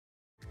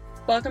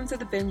Welcome to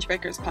the Binge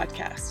Breakers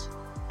podcast.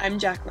 I'm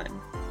Jacqueline.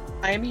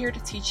 I am here to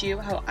teach you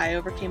how I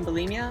overcame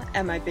bulimia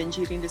and my binge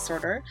eating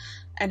disorder,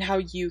 and how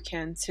you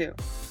can too.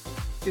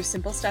 Through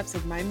simple steps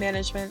of mind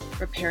management,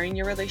 repairing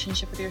your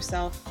relationship with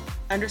yourself,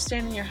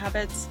 understanding your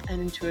habits,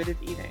 and intuitive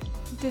eating.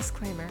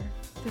 Disclaimer.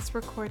 This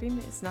recording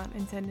is not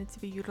intended to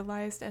be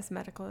utilized as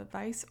medical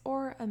advice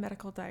or a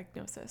medical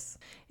diagnosis.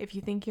 If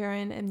you think you're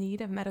in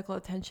need of medical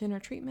attention or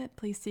treatment,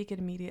 please seek it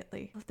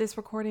immediately. This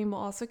recording will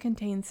also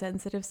contain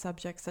sensitive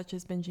subjects such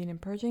as binging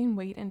and purging,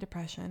 weight, and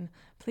depression.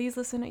 Please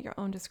listen at your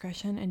own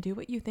discretion and do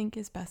what you think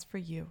is best for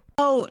you.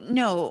 Oh,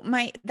 no,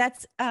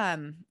 that's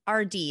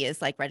RD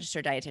is like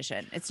registered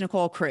dietitian. It's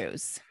Nicole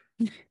Cruz.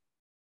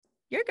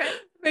 You're good.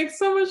 Makes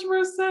so much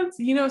more sense.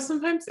 You know,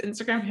 sometimes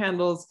Instagram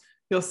handles,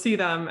 you'll see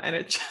them and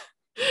it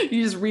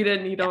you just read it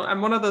and you don't.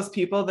 I'm one of those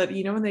people that,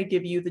 you know, when they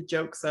give you the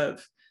jokes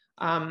of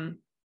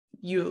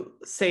you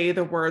say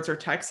the words or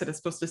text that it's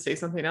supposed to say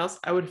something else,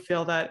 I would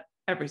feel that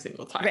every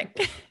single time.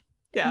 Right.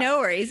 Yeah. No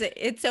worries.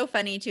 It's so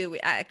funny too.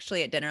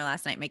 Actually, at dinner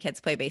last night, my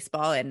kids play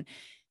baseball, and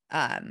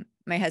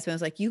my husband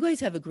was like, "You guys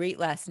have a great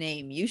last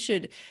name. You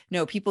should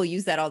know." People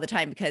use that all the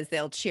time because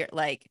they'll cheer,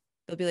 like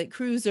they'll be like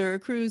cruiser,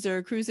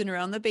 cruising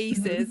around the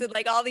bases, and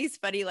like all these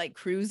funny like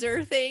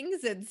cruiser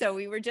things. And so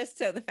we were just,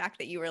 so the fact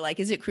that you were like,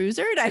 "Is it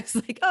cruiser?" And I was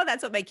like, "Oh,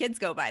 that's what my kids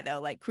go by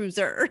though, like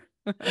cruiser."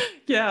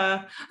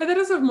 Yeah. And that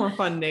is a more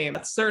fun name.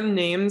 Certain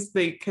names,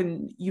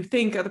 you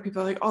think other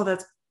people are like, "Oh,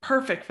 that's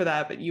perfect for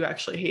that," but you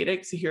actually hate it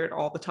because you hear it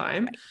all the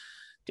time. Right.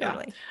 Yeah.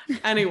 Totally.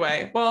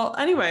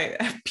 Anyway,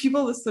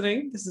 people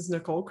listening, this is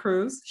Nicole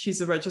Cruz.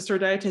 She's a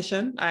registered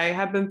dietitian. I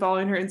have been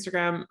following her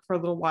Instagram for a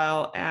little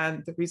while,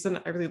 and the reason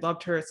I really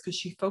loved her is because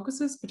she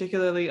focuses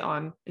particularly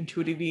on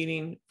intuitive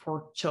eating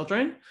for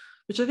children,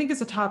 which I think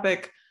is a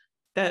topic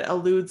that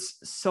eludes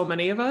so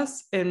many of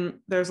us. And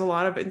there's a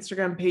lot of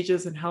Instagram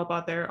pages and help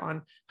out there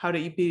on how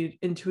to be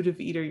an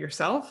intuitive eater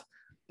yourself.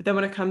 But then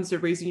when it comes to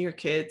raising your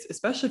kids,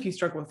 especially if you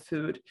struggle with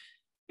food,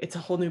 it's a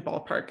whole new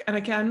ballpark. And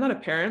again, I'm not a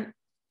parent.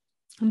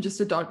 I'm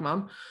just a dog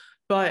mom,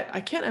 but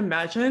I can't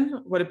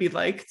imagine what it'd be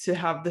like to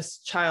have this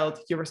child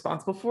you're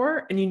responsible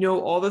for, and you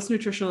know all this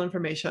nutritional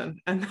information,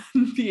 and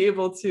then be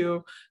able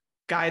to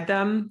guide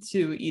them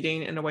to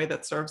eating in a way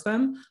that serves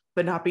them,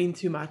 but not being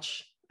too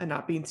much and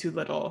not being too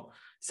little.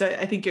 So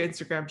I think your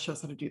Instagram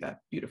shows how to do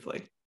that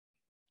beautifully.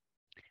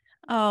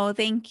 Oh,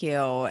 thank you.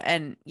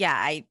 And yeah,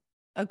 I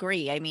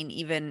agree. I mean,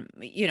 even,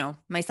 you know,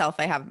 myself,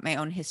 I have my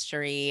own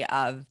history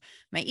of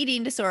my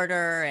eating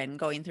disorder and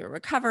going through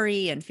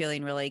recovery and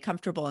feeling really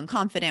comfortable and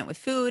confident with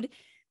food,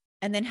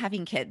 and then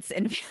having kids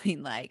and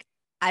feeling like,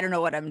 I don't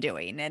know what I'm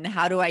doing and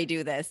how do I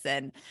do this,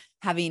 and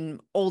having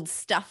old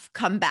stuff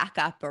come back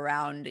up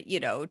around,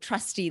 you know,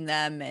 trusting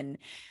them and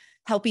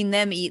helping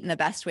them eat in the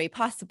best way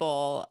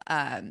possible.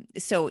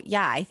 So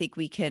yeah, I think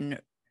we can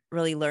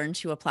really learn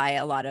to apply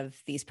a lot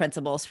of these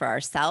principles for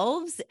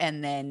ourselves,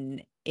 and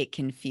then it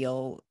can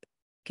feel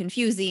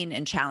confusing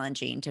and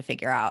challenging to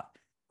figure out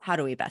how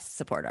do we best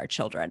support our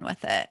children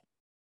with it.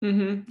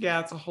 Mm-hmm. Yeah,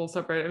 it's a whole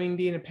separate, I mean,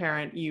 being a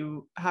parent,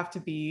 you have to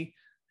be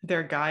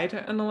their guide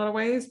in a lot of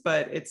ways,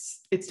 but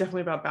it's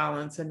definitely about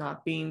balance and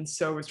not being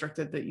so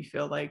restricted that you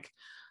feel like,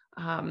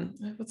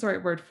 what's the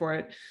right word for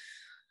it?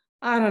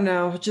 I don't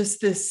know,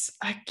 just this,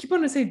 I keep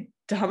wanting to say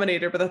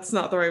dominator, but that's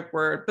not the right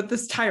word, but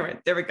this tyrant,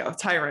 there we go,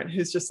 tyrant,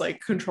 who's just like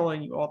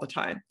controlling you all the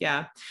time.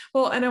 Yeah.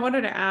 Well, and I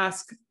wanted to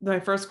ask, my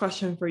first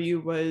question for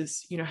you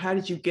was, you know, how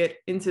did you get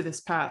into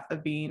this path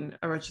of being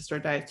a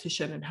registered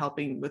dietitian and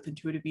helping with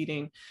intuitive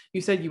eating?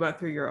 You said you went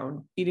through your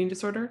own eating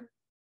disorder.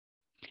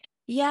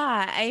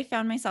 Yeah, I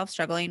found myself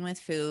struggling with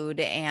food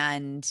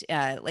and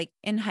like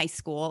in high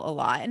school a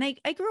lot. And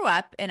I grew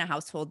up in a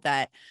household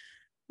that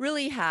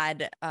really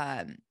had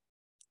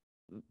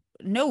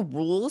no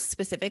rules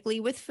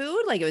specifically with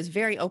food. Like it was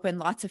very open,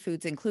 lots of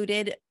foods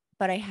included,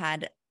 but I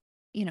had,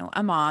 you know,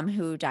 a mom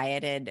who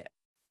dieted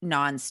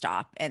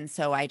nonstop. And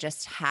so I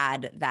just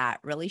had that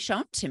really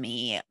shown to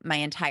me my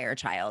entire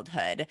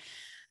childhood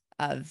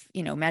of,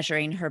 you know,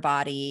 measuring her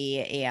body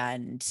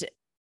and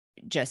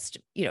just,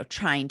 you know,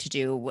 trying to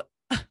do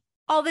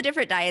all the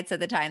different diets at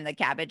the time, the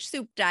cabbage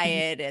soup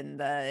diet and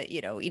the, you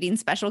know, eating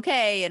Special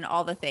K and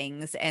all the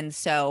things. And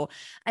so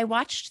I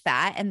watched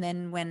that. And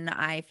then when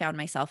I found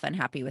myself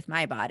unhappy with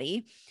my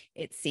body,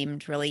 it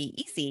seemed really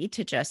easy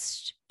to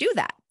just do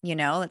that. You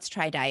know, let's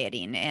try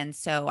dieting. And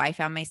so I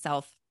found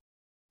myself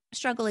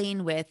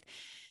struggling with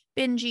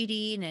binge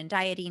eating and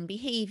dieting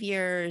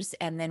behaviors.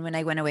 And then when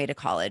I went away to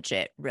college,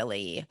 it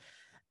really,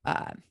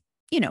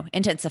 you know,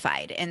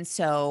 intensified. And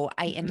so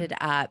I ended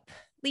up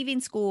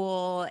leaving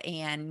school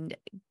and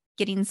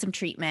getting some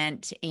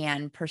treatment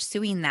and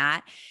pursuing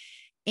that.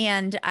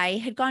 And I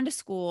had gone to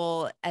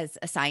school as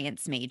a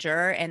science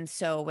major. And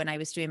so when I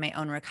was doing my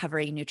own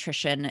recovery,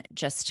 nutrition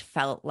just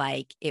felt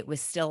like it was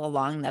still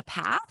along the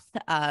path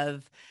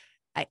of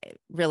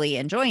really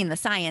enjoying the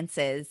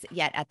sciences,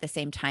 yet at the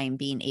same time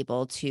being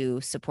able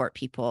to support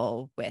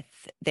people with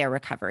their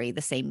recovery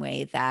the same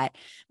way that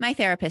my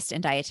therapist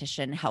and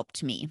dietitian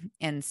helped me.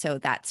 And so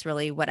that's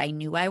really what I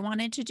knew I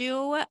wanted to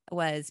do,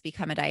 was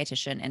become a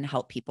dietitian and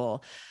help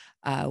people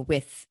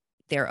with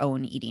their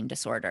own eating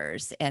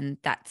disorders. And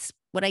that's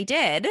what I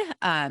did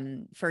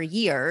for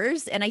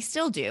years. And I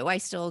still do. I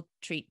still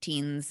treat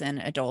teens and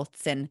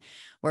adults and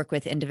work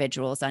with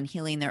individuals on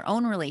healing their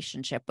own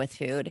relationship with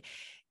food.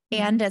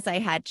 And as I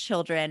had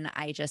children,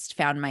 I just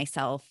found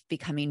myself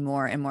becoming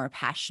more and more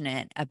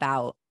passionate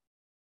about,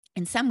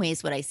 in some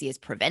ways, what I see as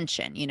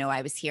prevention. You know,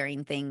 I was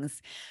hearing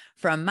things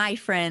from my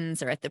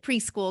friends or at the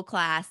preschool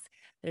class.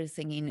 They're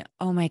thinking,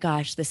 oh my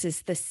gosh, this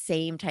is the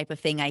same type of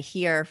thing I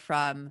hear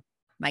from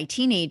my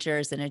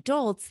teenagers and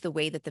adults, the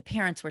way that the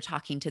parents were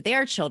talking to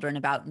their children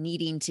about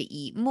needing to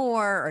eat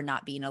more or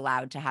not being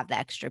allowed to have the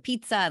extra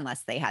pizza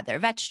unless they had their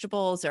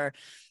vegetables, or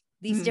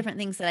these different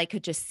things that I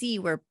could just see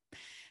were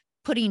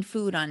putting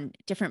food on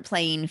different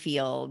playing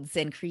fields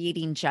and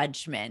creating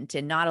judgment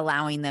and not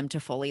allowing them to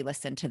fully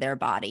listen to their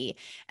body.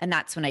 And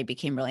that's when I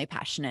became really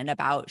passionate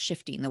about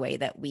shifting the way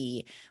that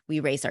we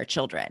raise our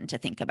children to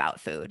think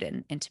about food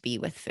and to be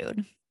with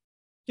food.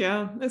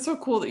 Yeah, it's so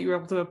cool that you were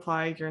able to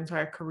apply your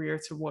entire career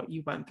to what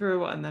you went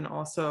through. And then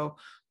also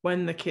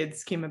when the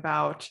kids came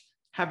about,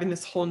 having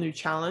this whole new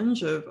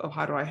challenge of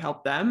how do I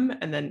help them?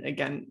 And then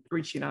again,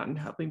 reaching out and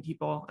helping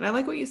people. And I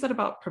like what you said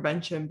about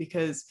prevention,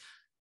 because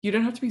you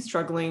don't have to be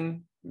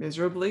struggling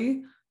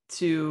miserably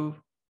to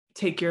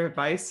take your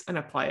advice and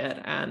apply it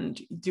and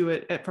do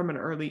it from an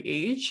early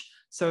age.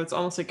 So it's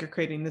almost like you're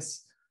creating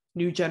this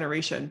new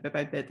generation bit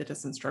by bit that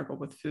doesn't struggle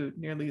with food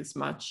nearly as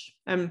much.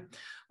 And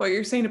what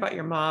you're saying about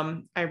your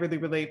mom, I really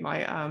relate.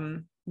 My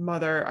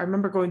mother, I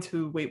remember going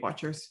to Weight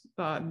Watchers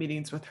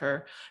meetings with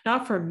her.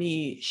 Not for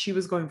me, she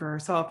was going for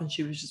herself, and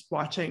she was just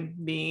watching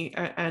me.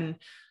 And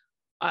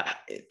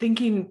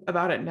thinking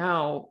about it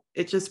now,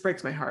 it just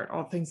breaks my heart,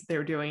 all the things that they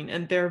were doing,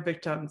 and they're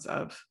victims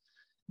of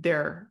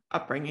their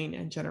upbringing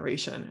and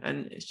generation.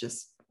 And it's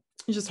just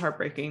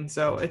heartbreaking.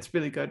 So it's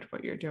really good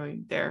what you're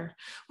doing there.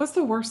 What's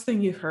the worst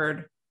thing you've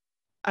heard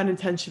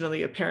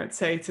unintentionally a parent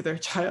say to their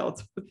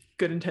child with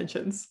good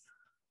intentions?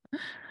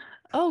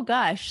 Oh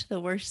gosh, the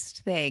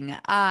worst thing.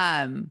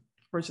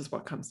 Or just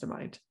what comes to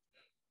mind?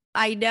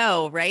 I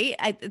know, right?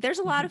 There's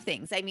a lot of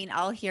things. I mean,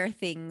 I'll hear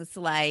things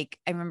like,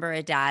 I remember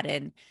a dad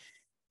in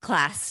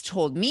class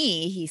told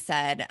me, he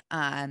said,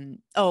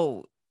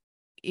 oh,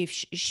 if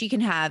she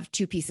can have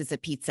 2 pieces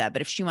of pizza,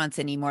 but if she wants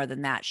any more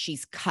than that,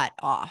 she's cut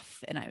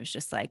off. And I was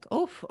just like,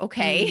 oh,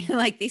 okay.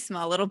 Like these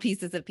small little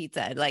pieces of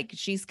pizza, like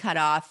she's cut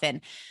off. And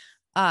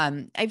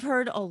I've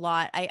heard a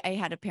lot. I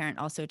had a parent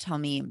also tell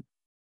me,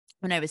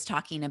 when I was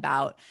talking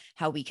about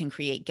how we can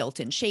create guilt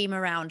and shame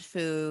around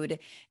food.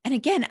 And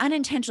again,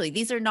 unintentionally,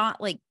 these are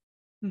not like,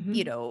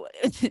 you know,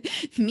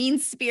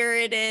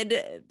 mean-spirited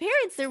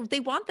parents. They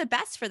want the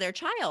best for their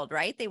child,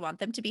 right? They want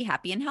them to be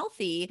happy and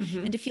healthy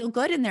and to feel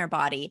good in their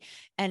body.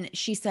 And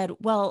she said,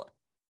 well,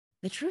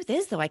 the truth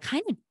is though, I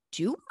kind of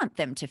do want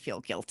them to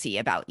feel guilty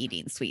about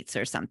eating sweets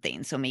or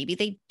something. So maybe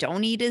they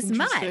don't eat as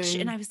much.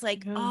 And I was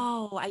like,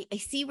 oh, I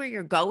see where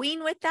you're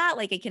going with that.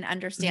 Like I can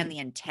understand the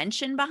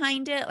intention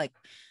behind it. Like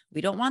we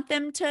don't want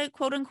them to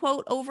quote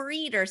unquote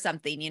overeat or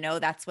something, you know,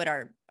 that's what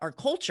our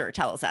culture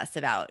tells us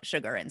about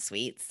sugar and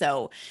sweets.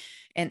 So,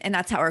 and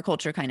that's how our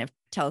culture kind of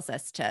tells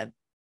us to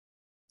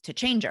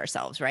change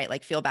ourselves, right?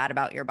 Like feel bad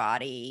about your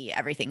body,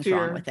 everything's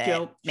wrong with it,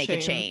 guilt, make shame.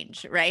 a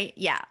change, right?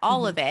 Yeah.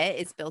 All of it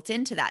is built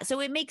into that. So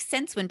it makes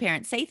sense when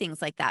parents say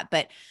things like that,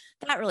 but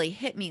that really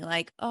hit me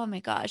like, oh my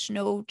gosh,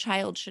 no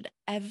child should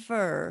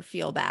ever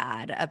feel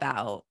bad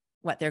about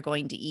what they're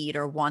going to eat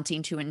or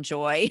wanting to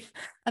enjoy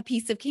a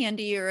piece of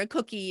candy or a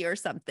cookie or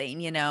something,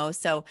 you know?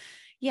 So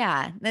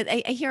yeah,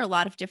 I hear a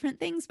lot of different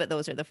things, but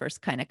those are the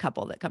first kind of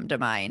couple that come to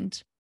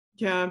mind.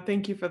 Yeah,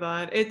 thank you for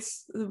that.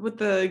 It's with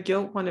the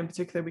guilt one in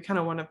particular, we kind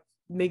of want to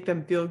make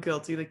them feel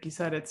guilty. Like you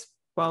said, it's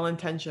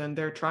well-intentioned.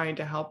 They're trying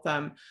to help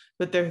them,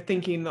 but they're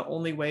thinking the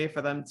only way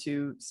for them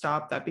to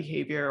stop that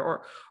behavior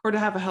or to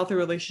have a healthy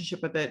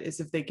relationship with it is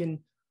if they can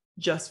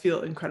just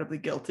feel incredibly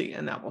guilty,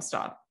 and that will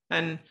stop.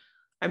 And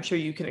I'm sure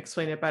you can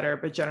explain it better,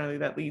 but generally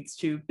that leads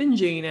to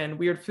binging and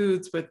weird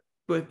foods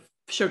with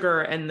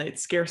sugar and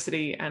its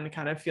scarcity and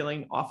kind of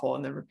feeling awful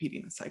and then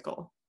repeating the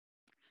cycle.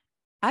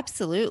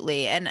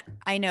 Absolutely. And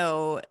I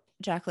know,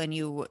 Jacqueline,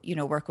 you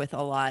know, work with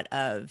a lot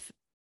of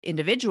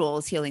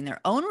individuals healing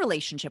their own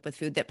relationship with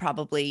food that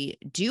probably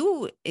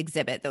do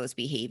exhibit those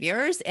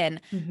behaviors.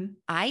 And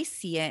I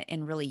see it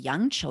in really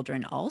young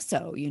children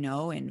also, you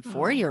know, in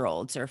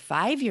 4-year-olds or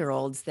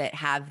 5-year-olds that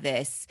have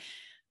this,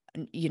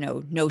 you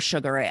know, no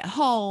sugar at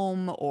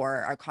home, or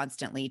are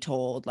constantly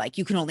told like,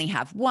 you can only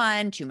have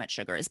one, too much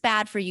sugar is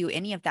bad for you.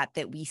 Any of that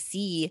we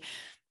see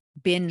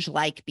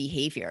binge-like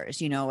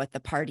behaviors, you know, at the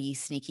party,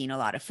 sneaking a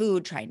lot of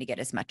food, trying to get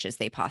as much as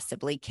they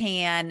possibly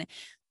can.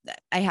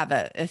 I have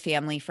a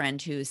family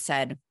friend who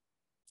said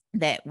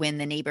that when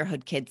the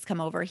neighborhood kids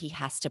come over, he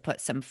has to put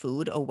some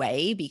food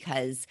away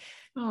because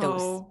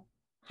those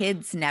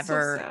Kids So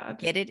never sad.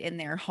 get it in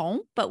their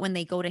home, but when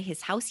they go to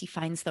his house, he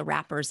finds the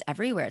wrappers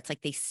everywhere. It's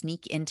like they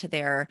sneak into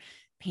their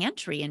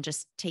pantry and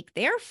just take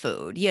their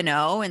food,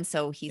 And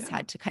so he's Yeah.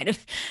 had to kind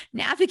of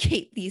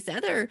navigate these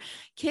other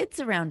kids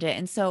around it.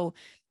 And so,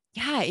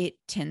 yeah, it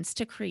tends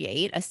to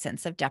create a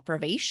sense of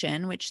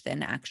deprivation, which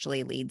then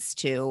actually leads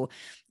to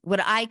what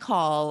I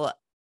call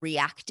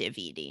reactive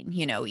eating,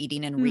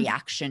 eating in Mm.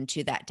 reaction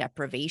to that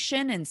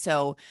deprivation. And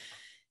so,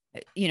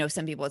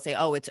 some people would say,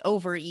 oh, it's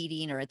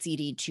overeating or it's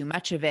eating too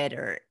much of it,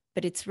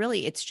 but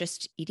it's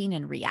just eating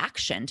in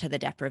reaction to the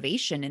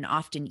deprivation and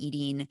often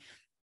eating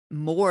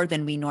more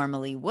than we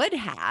normally would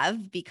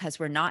have because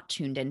we're not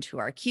tuned into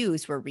our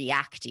cues. We're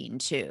reacting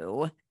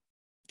to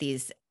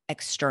these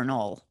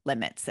external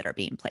limits that are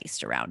being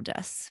placed around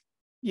us.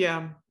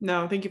 Yeah.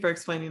 No, thank you for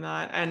explaining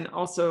that. And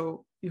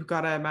also, you've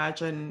got to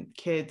imagine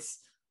kids,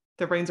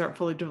 their brains aren't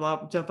fully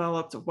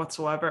developed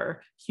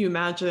whatsoever. Can you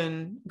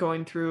imagine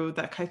going through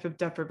that type of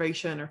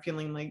deprivation or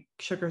feeling like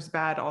sugar's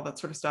bad, all that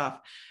sort of stuff,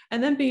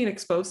 and then being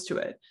exposed to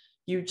it?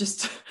 You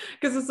just,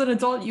 because as an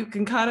adult, you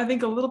can kind of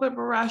think a little bit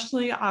more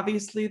rationally.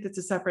 Obviously, that's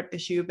a separate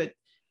issue, but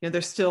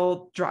there's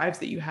still drives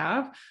that you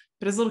have.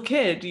 But as a little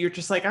kid, you're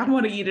just like, I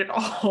want to eat it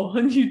all.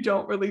 And you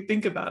don't really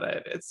think about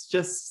it. It's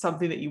just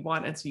something that you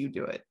want. And so you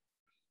do it.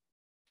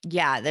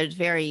 Yeah, there's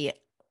very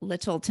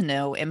little to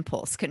no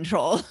impulse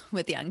control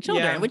with young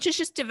children, Yeah. which is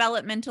just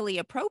developmentally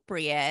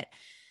appropriate.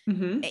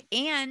 Mm-hmm.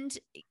 And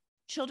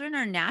children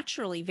are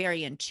naturally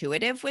very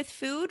intuitive with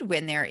food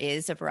when there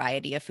is a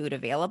variety of food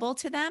available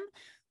to them.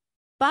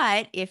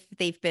 But if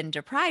they've been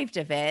deprived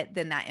of it,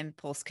 then that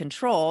impulse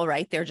control,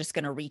 right? They're just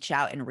going to reach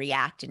out and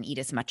react and eat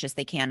as much as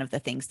they can of the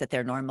things that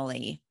they're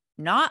normally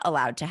not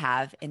allowed to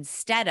have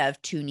instead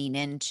of tuning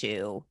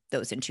into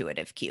those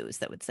intuitive cues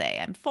that would say,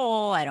 I'm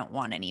full, I don't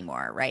want any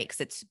more, right?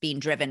 Because it's being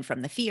driven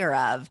from the fear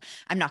of,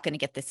 I'm not going to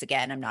get this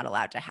again. I'm not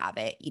allowed to have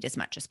it. Eat as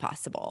much as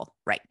possible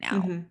right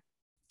now. Mm-hmm.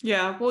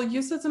 Yeah. Well,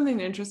 you said something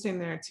interesting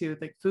there too.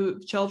 Like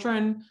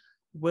children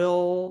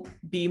will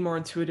be more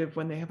intuitive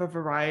when they have a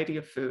variety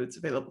of foods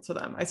available to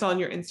them. I saw on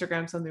your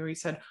Instagram something where you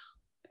said,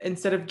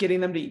 instead of getting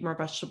them to eat more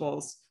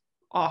vegetables,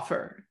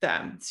 offer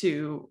them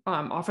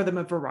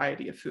a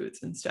variety of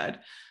foods instead.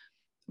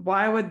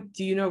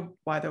 Do you know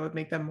why that would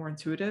make them more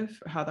intuitive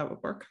or how that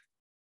would work?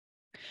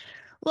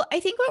 Well,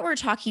 I think what we're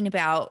talking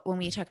about when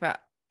we talk about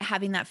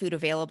having that food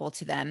available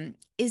to them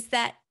is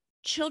that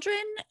children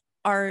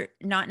are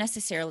not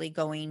necessarily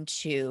going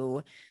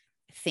to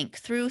think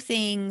through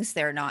things.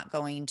 They're not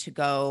going to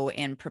go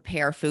and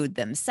prepare food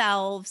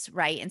themselves,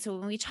 right? And so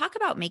when we talk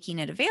about making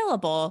it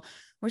available,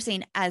 we're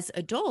saying as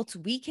adults,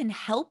 we can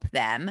help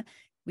them.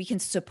 We can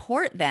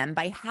support them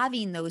by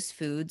having those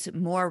foods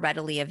more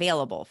readily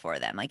available for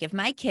them. Like if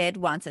my kid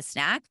wants a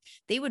snack,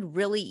 they would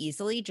really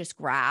easily just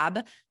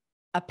grab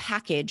a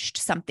packaged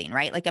something,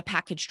 right? Like a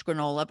packaged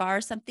granola bar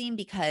or something,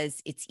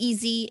 because it's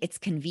easy, it's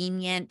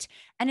convenient,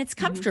 and it's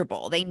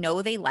comfortable. They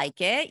know they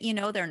like it.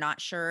 They're not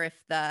sure if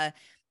the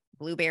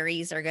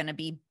blueberries are going to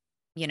be,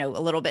 a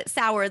little bit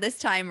sour this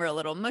time or a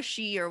little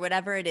mushy or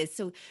whatever it is.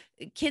 So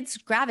kids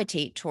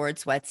gravitate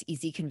towards what's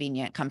easy,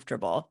 convenient,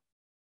 comfortable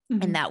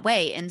in that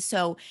way. And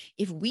so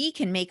if we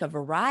can make a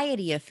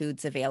variety of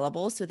foods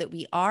available so that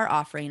we are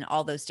offering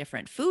all those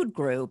different food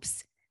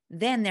groups,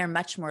 then they're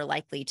much more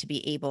likely to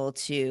be able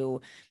to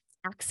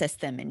access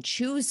them and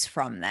choose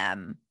from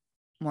them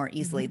more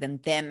easily than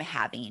them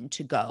having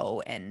to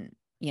go and,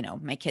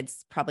 my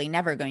kid's probably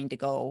never going to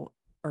go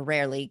or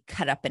rarely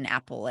cut up an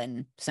apple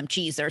and some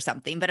cheese or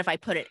something. But if I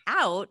put it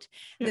out,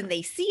 then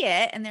they see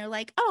it and they're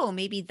like, oh,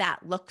 maybe that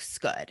looks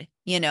good.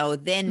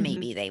 Then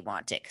maybe they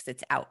want it because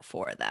it's out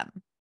for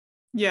them.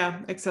 Yeah,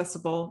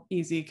 accessible,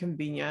 easy,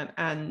 convenient.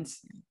 And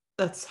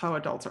that's how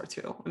adults are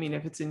too. I mean,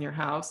 if it's in your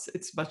house,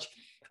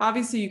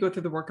 obviously you go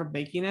through the work of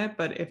making it,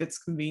 but if it's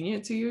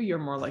convenient to you, you're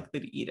more likely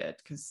to eat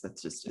it because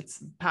it's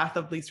the path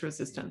of least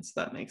resistance.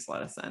 That makes a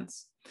lot of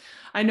sense.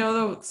 I know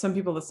though, some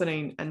people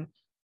listening, and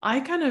I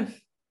kind of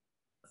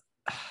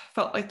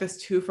felt like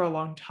this too for a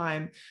long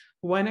time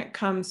when it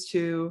comes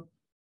to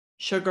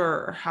sugar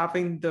or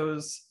having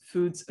those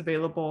foods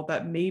available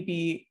that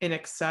maybe in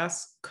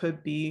excess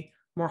could be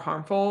more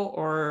harmful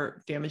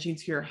or damaging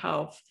to your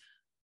health.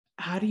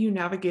 How do you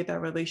navigate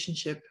that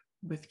relationship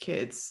with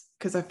kids?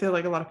 Because I feel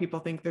like a lot of people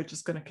think they're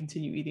just going to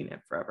continue eating it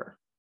forever.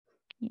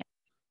 Yeah.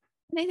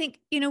 And I think,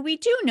 we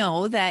do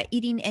know that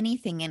eating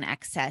anything in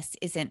excess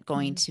isn't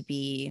going to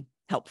be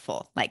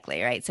helpful,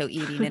 likely, right? So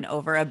eating an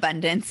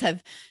overabundance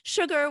of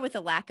sugar with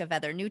a lack of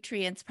other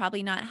nutrients,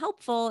 probably not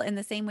helpful in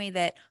the same way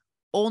that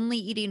only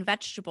eating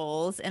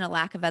vegetables and a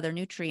lack of other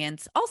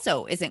nutrients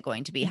also isn't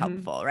going to be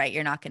helpful, right?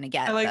 You're not going to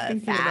get I like the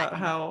thinking fat. about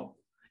how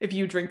if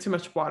you drink too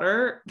much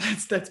water,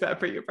 that's bad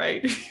for you,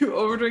 right? If you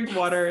overdrink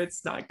water,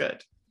 it's not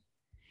good.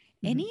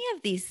 Any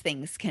of these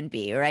things can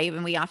be, right?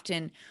 And we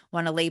often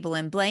want to label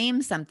and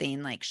blame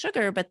something like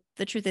sugar, but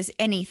the truth is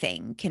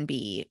anything can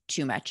be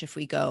too much if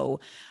we go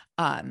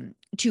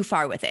too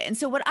far with it. And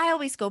so what I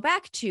always go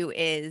back to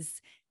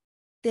is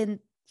then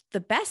the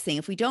best thing,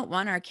 if we don't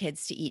want our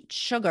kids to eat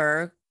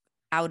sugar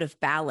out of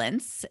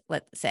balance,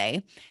 let's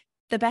say,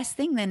 the best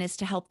thing then is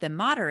to help them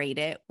moderate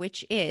it,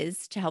 which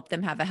is to help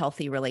them have a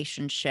healthy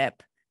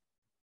relationship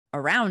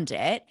around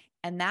it.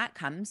 And that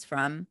comes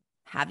from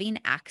having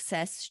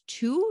access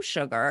to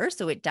sugar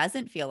so it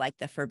doesn't feel like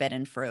the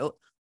forbidden fruit,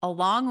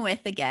 along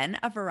with, again,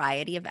 a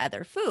variety of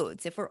other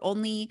foods. If we're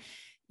only,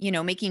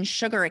 making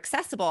sugar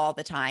accessible all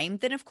the time,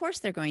 then of course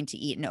they're going to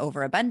eat an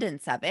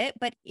overabundance of it.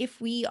 But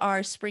if we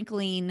are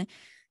sprinkling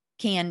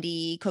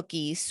candy,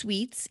 cookies,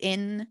 sweets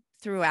in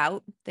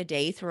throughout the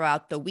day,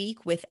 throughout the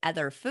week with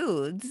other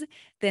foods,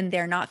 then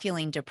they're not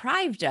feeling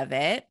deprived of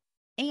it.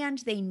 And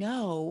they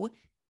know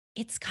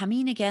it's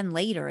coming again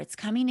later. It's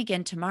coming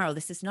again tomorrow.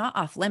 This is not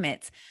off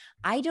limits.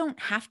 I don't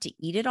have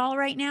to eat it all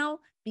right now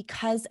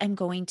because I'm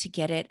going to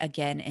get it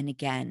again and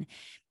again.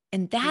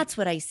 And that's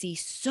what I see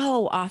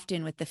so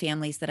often with the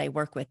families that I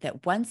work with,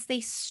 that once they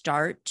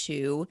start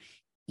to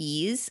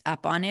ease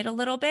up on it a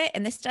little bit,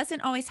 and this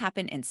doesn't always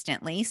happen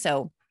instantly.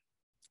 So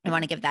I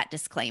want to give that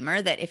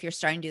disclaimer that if you're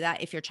starting to do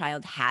that, if your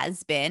child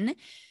has been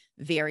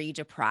very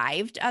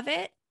deprived of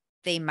it,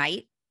 they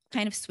might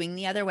kind of swing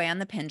the other way on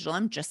the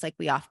pendulum, just like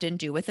we often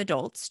do with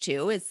adults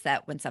too, is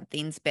that when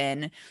something's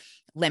been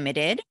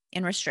limited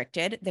and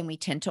restricted, then we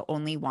tend to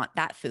only want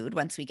that food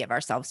once we give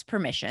ourselves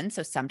permission.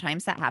 So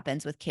sometimes that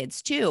happens with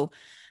kids too.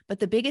 But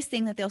the biggest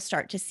thing that they'll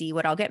start to see,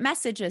 what I'll get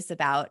messages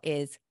about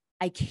is,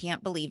 I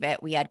can't believe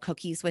it. We had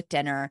cookies with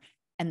dinner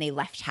and they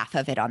left half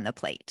of it on the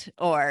plate,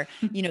 or,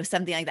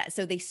 something like that.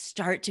 So they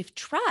start to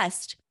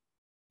trust,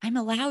 I'm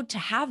allowed to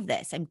have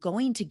this. I'm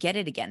going to get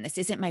it again. This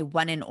isn't my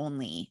one and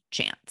only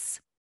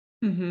chance.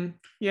 Mm-hmm.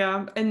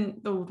 Yeah.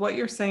 And what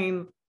you're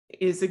saying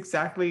is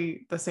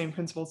exactly the same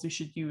principles you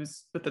should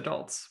use with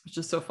adults, which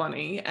is so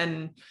funny.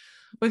 And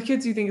with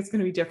kids, you think it's going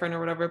to be different or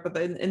whatever, but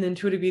in the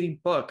intuitive eating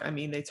book, I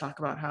mean, they talk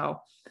about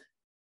how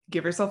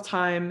give yourself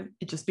time.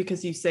 Just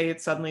because you say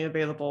it's suddenly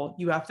available,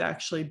 you have to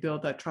actually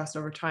build that trust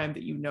over time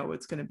that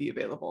it's going to be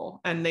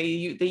available. And they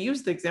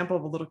use the example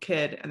of a little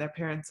kid and their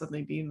parents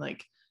suddenly being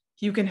like,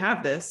 you can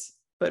have this.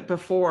 But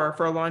before,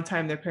 for a long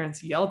time, their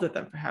parents yelled at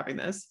them for having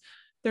this.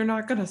 They're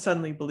not going to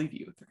suddenly believe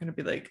you. They're going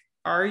to be like,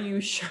 are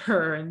you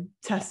sure? And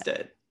test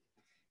it.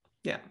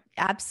 Yeah.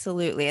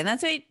 Absolutely. And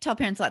that's what I tell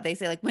parents a lot. They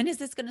say, like, when is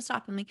this going to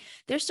stop? I'm like,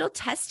 they're still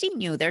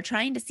testing you. They're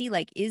trying to see,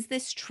 like, is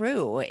this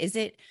true? Is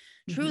it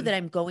true that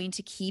I'm going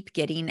to keep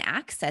getting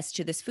access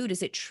to this food?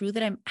 Is it true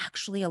that I'm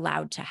actually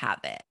allowed to have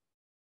it?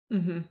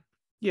 Mm-hmm.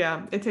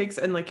 Yeah, it takes,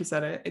 and like you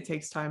said, it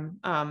takes time,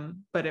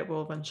 but it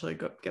will eventually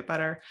get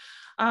better.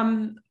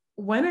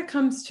 When it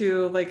comes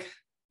to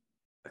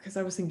because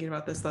I was thinking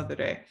about this the other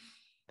day,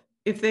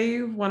 if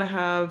they want to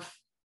have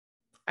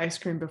ice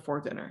cream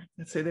before dinner,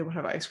 let's say they want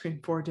to have ice cream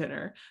for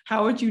dinner,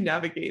 how would you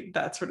navigate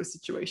that sort of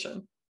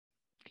situation?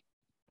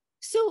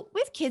 So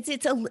with kids,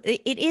 it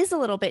is a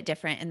little bit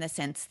different in the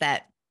sense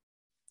that,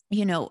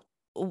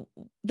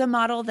 the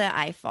model that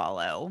I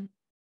follow,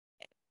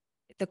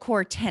 the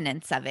core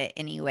tenets of it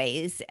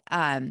anyways,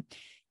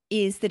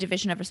 is the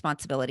division of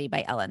responsibility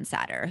by Ellen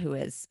Satter, who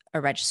is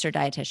a registered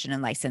dietitian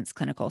and licensed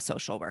clinical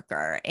social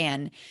worker.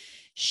 And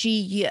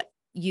she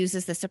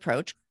uses this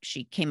approach.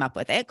 She came up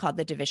with it, called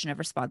the division of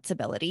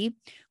responsibility,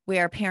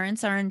 where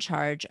parents are in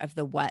charge of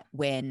the what,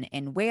 when,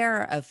 and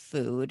where of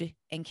food,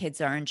 and kids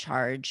are in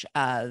charge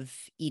of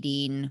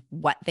eating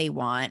what they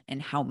want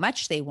and how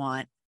much they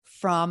want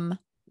from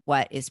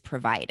what is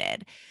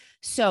provided.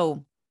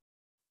 So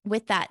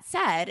with that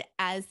said,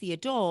 as the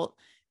adult,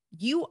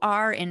 you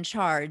are in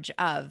charge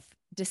of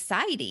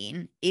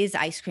deciding, is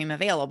ice cream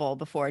available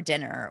before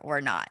dinner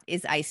or not?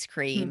 Is ice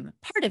cream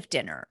part of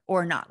dinner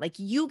or not? Like,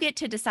 you get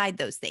to decide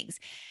those things.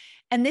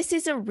 And this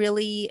is a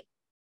really,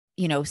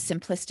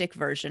 simplistic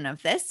version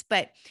of this,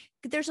 but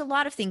there's a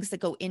lot of things that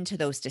go into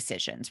those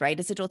decisions, right?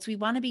 As adults, we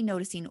want to be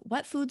noticing,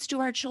 what foods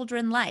do our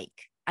children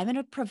like? I'm going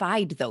to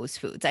provide those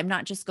foods. I'm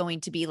not just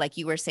going to be, like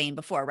you were saying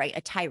before, right?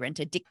 A tyrant,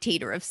 a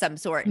dictator of some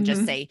sort, and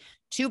just say,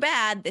 too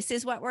bad, this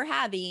is what we're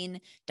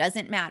having,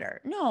 doesn't matter.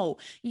 No,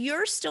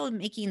 you're still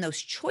making those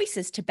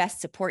choices to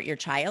best support your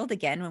child.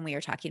 Again, when we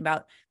were talking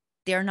about,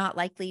 they're not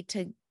likely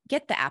to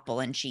get the apple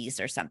and cheese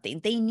or something.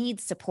 They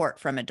need support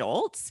from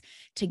adults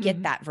to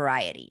get that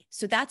variety.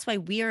 So that's why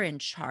we're in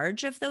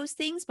charge of those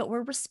things, but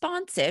we're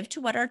responsive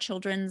to what our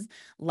children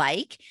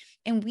like.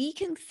 And we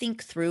can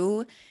think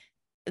through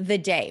the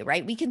day,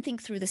 right? We can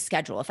think through the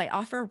schedule. If I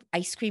offer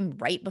ice cream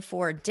right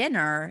before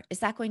dinner, is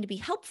that going to be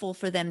helpful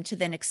for them to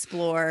then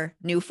explore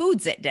new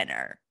foods at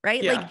dinner,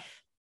 right? Yeah. Like,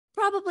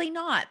 probably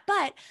not,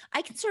 but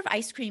I can serve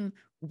ice cream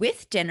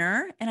with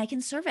dinner, and I can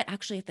serve it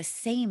actually at the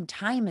same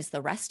time as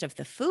the rest of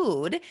the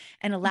food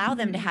and allow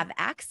them to have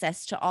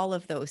access to all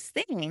of those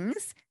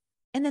things.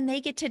 And then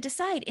they get to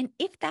decide. And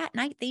if that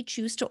night they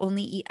choose to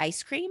only eat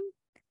ice cream,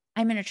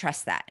 I'm going to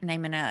trust that. And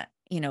I'm going to,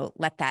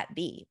 let that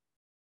be,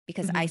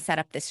 because I set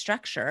up this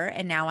structure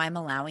and now I'm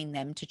allowing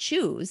them to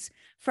choose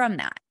from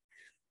that.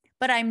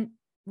 But I'm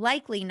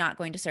likely not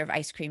going to serve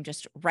ice cream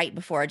just right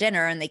before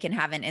dinner and they can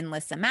have an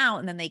endless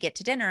amount, and then they get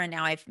to dinner and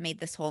now I've made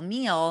this whole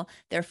meal,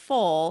 they're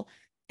full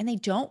and they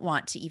don't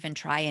want to even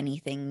try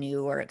anything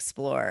new or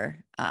explore,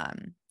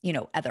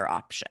 other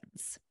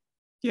options.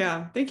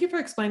 Yeah, thank you for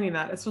explaining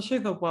that, especially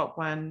the what,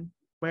 when,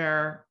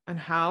 where, and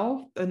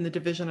how, and the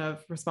division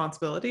of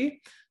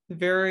responsibility.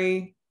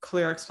 Very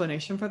clear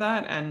explanation for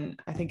that. And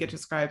I think it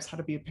describes how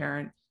to be a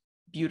parent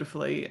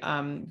beautifully,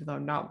 even though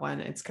not one.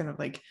 It's kind of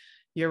like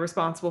you're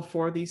responsible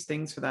for these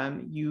things for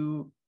them.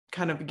 You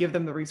kind of give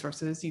them the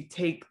resources, you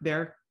take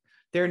their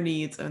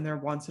needs and their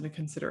wants into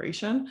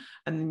consideration,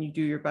 and then you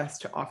do your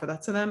best to offer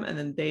that to them. And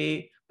then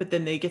they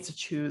get to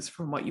choose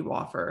from what you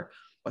offer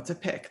what to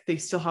pick. They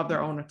still have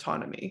their own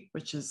autonomy,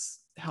 which is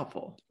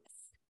helpful.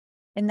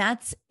 And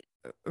that's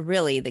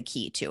really the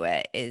key to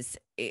it is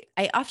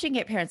I often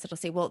get parents that'll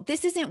say, well,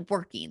 this isn't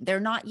working. They're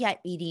not yet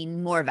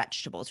eating more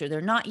vegetables or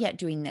they're not yet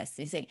doing this.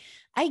 They say,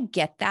 I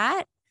get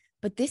that,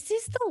 but this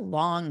is the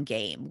long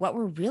game. What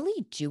we're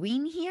really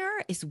doing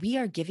here is we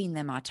are giving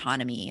them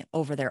autonomy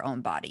over their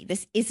own body.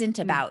 This isn't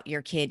about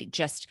your kid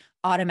just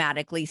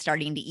automatically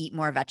starting to eat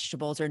more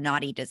vegetables or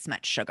not eat as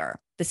much sugar.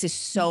 This is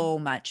so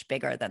much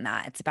bigger than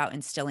that. It's about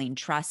instilling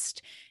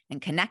trust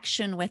and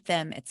connection with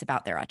them. It's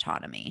about their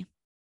autonomy.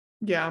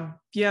 Yeah,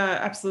 yeah,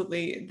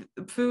 absolutely.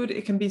 Food,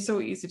 it can be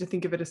so easy to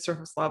think of it as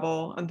surface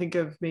level and think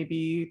of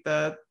maybe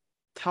the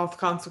health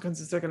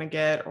consequences they're going to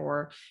get,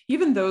 or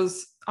even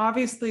those,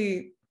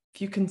 obviously,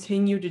 if you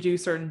continue to do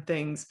certain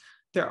things,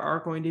 there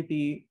are going to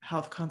be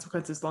health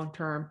consequences long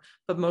term,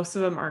 but most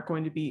of them aren't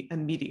going to be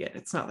immediate.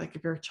 It's not like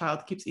if your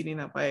child keeps eating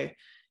that way,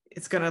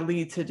 it's going to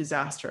lead to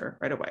disaster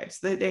right away.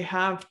 So they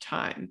have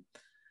time.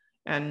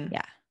 And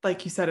yeah,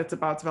 like you said, it's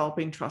about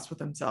developing trust with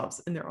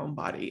themselves in their own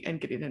body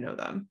and getting to know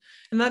them,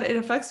 and that it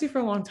affects you for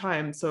a long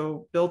time.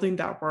 So building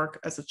that work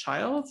as a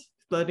child,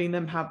 letting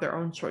them have their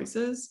own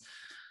choices,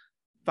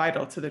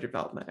 vital to their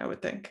development, I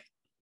would think.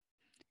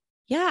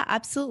 Yeah,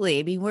 absolutely.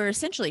 I mean, we're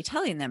essentially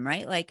telling them,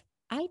 right? Like,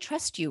 I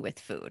trust you with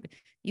food.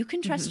 You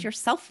can trust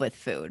yourself with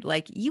food.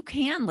 Like, you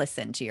can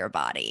listen to your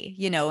body,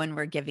 and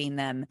we're giving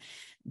them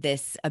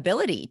this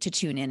ability to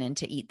tune in and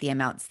to eat the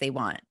amounts they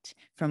want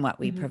from what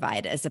we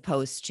provide, as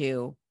opposed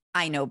to,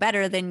 I know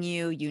better than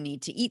you. You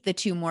need to eat the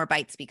 2 more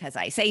bites because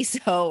I say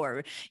so,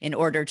 or in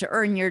order to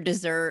earn your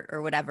dessert,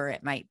 or whatever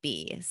it might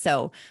be.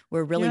 So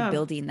we're really Yeah.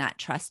 building that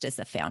trust as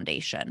a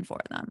foundation for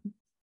them.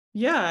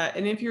 Yeah.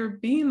 And if you're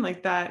being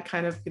like that,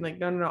 kind of being like,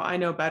 no, no, no, I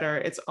know better,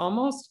 it's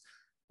almost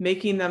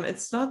making them,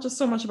 it's not just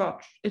so much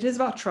about, it is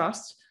about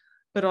trust,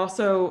 but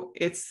also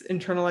it's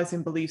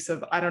internalizing beliefs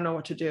of, I don't know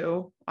what to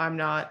do. I'm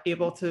not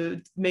able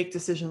to make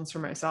decisions for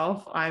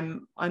myself.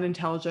 I'm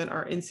unintelligent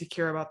or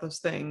insecure about those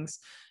things.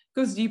 It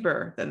goes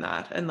deeper than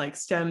that and like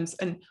stems.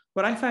 And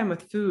what I find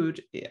with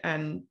food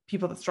and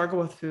people that struggle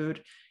with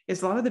food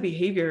is a lot of the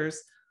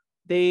behaviors,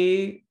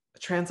 they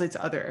translate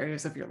to other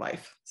areas of your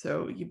life.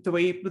 So the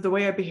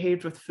way I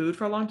behaved with food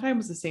for a long time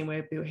was the same way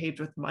I behaved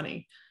with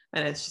money.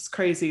 And it's just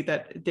crazy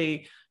that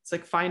it's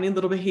like finding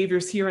little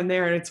behaviors here and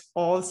there, and it's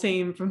all the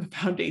same from the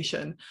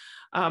foundation,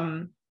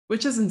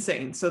 which is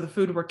insane. So the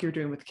food work you're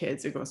doing with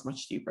kids, it goes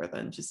much deeper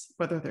than just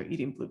whether they're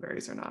eating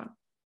blueberries or not.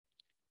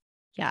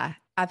 Yeah,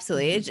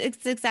 absolutely.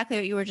 It's exactly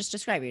what you were just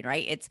describing,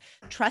 right? It's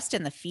trust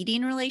in the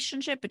feeding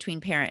relationship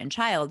between parent and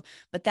child,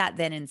 but that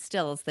then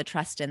instills the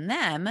trust in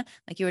them,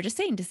 like you were just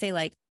saying, to say,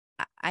 like,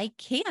 I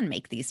can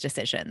make these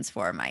decisions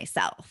for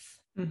myself.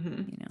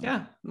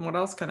 Yeah. What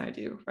else can I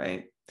do?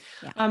 Right.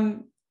 Yeah.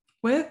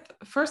 With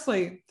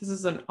firstly, this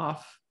is an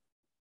off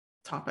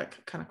topic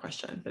kind of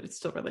question, but it's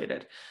still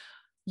related.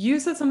 You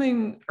said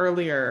something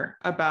earlier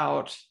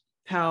about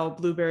how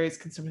blueberries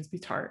can sometimes be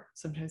tart,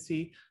 sometimes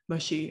be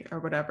mushy or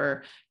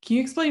whatever. Can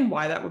you explain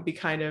why that would be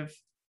kind of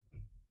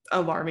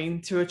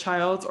alarming to a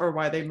child, or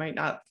why they might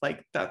not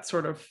like that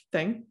sort of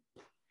thing?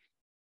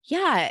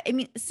 Yeah. I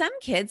mean, some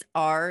kids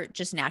are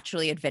just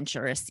naturally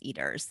adventurous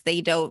eaters. They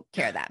don't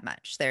care that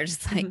much. They're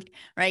just like,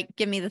 right,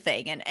 give me the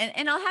thing.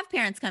 And I'll have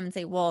parents come and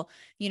say, well,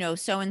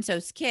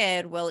 so-and-so's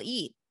kid will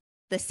eat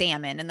the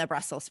salmon and the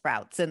Brussels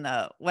sprouts and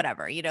the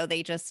whatever,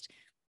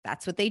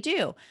 that's what they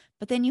do.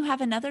 But then you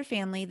have another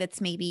family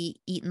that's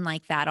maybe eaten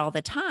like that all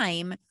the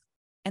time,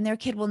 and their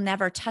kid will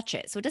never touch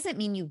it. So it doesn't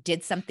mean you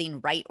did something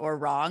right or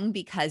wrong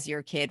because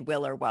your kid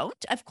will or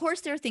won't. Of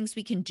course, there are things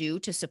we can do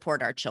to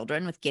support our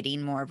children with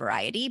getting more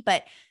variety,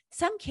 but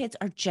some kids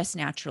are just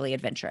naturally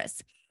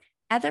adventurous.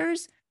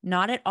 Others,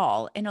 not at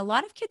all. And a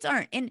lot of kids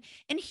aren't. And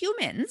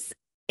humans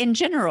in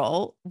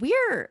general,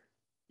 we're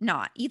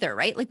not either,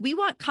 right? Like, we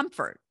want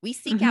comfort. We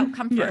seek out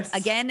comfort Yes.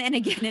 again and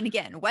again and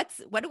again. What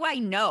do I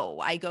know?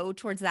 I go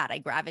towards that. I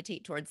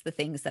gravitate towards the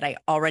things that I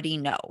already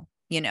know,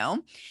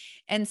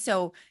 And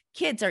so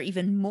kids are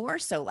even more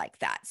so like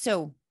that.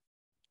 So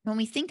when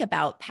we think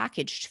about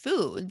packaged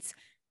foods,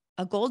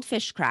 a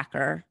goldfish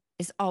cracker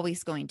is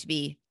always going to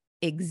be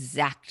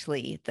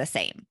exactly the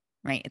same,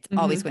 right? It's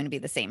always going to be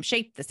the same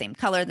shape, the same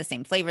color, the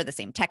same flavor, the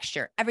same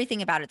texture.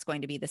 Everything about it's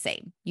going to be the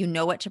same. You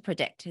know what to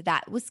predict.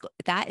 That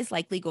is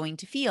likely going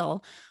to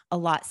feel a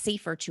lot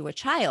safer to a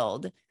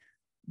child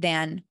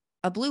than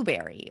a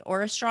blueberry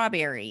or a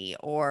strawberry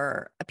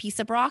or a piece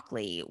of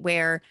broccoli,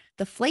 where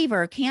the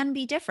flavor can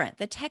be different,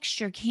 the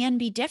texture can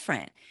be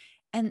different.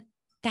 And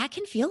that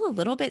can feel a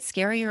little bit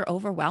scary or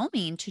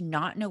overwhelming to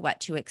not know what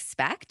to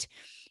expect.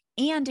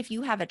 And if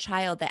you have a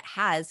child that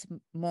is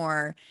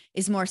more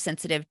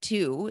sensitive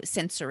to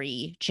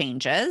sensory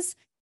changes,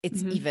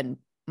 it's Mhm. even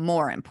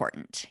more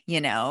important,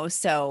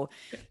 so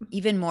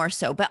even more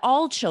so. But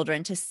all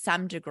children to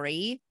some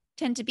degree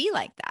tend to be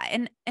like that.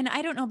 And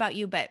I don't know about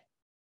you, but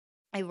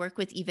I work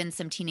with even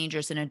some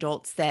teenagers and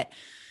adults that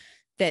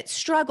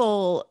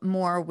struggle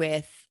more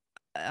with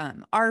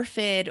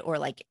ARFID, or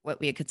like what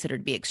we consider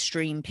to be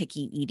extreme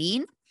picky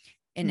eating.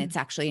 And Mm. it's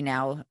actually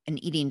now an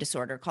eating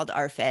disorder called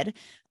ARFID.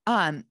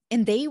 And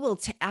they will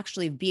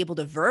actually be able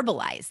to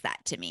verbalize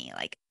that to me.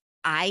 Like,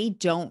 I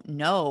don't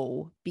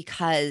know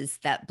because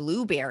that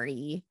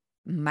blueberry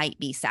might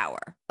be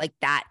sour. Like,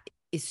 that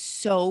is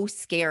so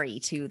scary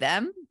to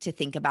them to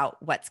think about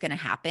what's going to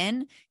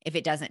happen if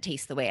it doesn't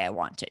taste the way I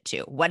want it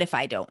to. What if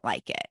I don't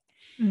like it?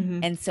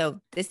 Mhm. And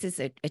so this is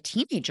a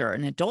teenager,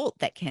 an adult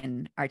that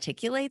can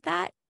articulate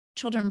that.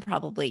 Children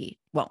probably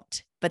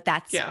won't, but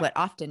that's Yeah. what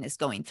often is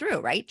going through,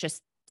 right?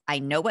 Just, I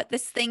know what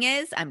this thing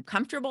is. I'm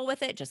comfortable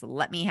with it. Just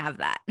let me have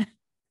that.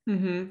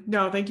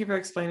 No, thank you for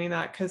explaining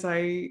that, because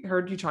I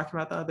heard you talking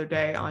about the other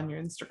day on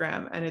your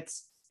Instagram, and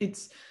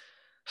it's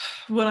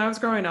when I was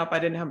growing up, I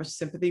didn't have much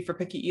sympathy for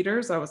picky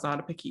eaters. I was not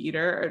a picky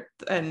eater,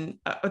 and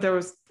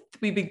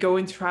we'd be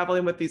going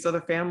traveling with these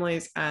other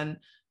families, and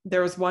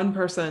there was one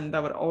person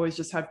that would always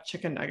just have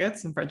chicken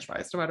nuggets and French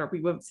fries. No matter,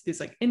 we went to these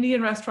like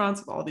Indian restaurants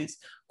with all these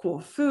cool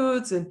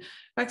foods, and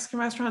Mexican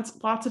restaurants,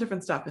 lots of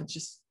different stuff, and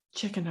just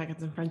chicken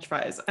nuggets and French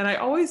fries. And I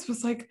always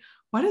was like,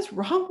 what is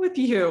wrong with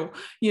you?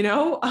 You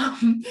know?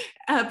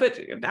 But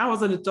now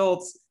as an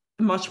adult,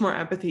 much more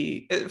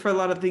empathy for a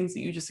lot of things that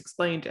you just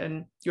explained,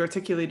 and you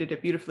articulated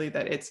it beautifully,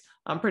 that it's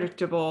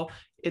unpredictable,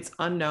 it's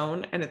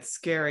unknown, and it's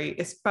scary,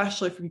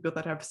 especially for people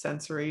that have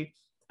sensory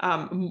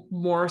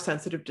more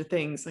sensitive to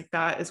things like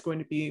that, is going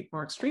to be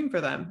more extreme for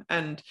them.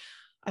 And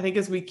I think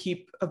as we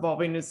keep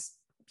evolving as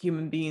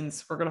human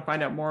beings, we're going to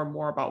find out more and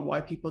more about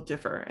why people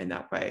differ in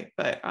that way.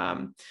 But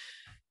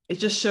it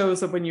just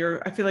shows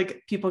that I feel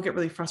like people get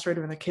really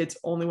frustrated when the kids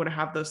only want to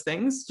have those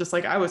things. Just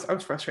like I was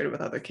frustrated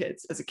with other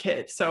kids as a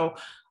kid. So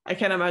I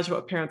can't imagine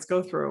what parents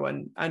go through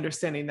and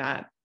understanding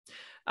that.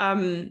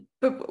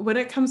 But when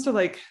it comes to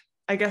like,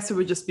 I guess it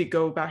would just be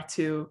go back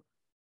to,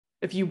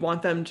 if you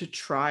want them to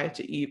try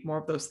to eat more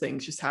of those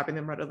things, just having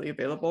them readily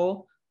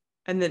available.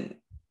 And then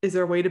is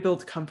there a way to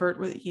build comfort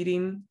with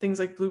eating things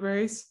like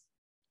blueberries?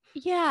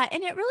 Yeah.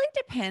 And it really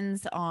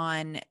depends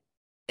on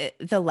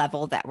the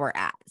level that we're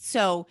at.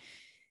 So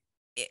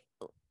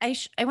I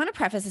want to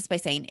preface this by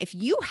saying, if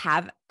you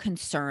have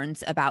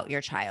concerns about your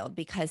child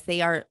because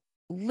they are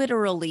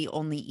literally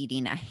only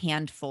eating a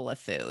handful of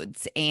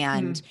foods,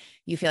 and Mm.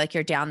 you feel like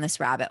you're down this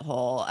rabbit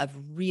hole of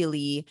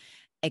really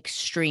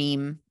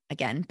extreme,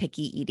 again,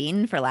 picky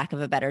eating, for lack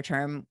of a better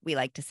term, we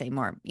like to say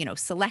more,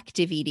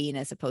 selective eating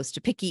as opposed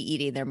to picky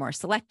eating. They're more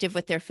selective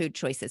with their food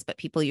choices, but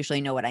people usually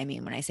know what I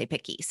mean when I say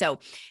picky. So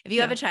if you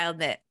have Yeah. a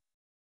child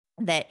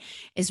that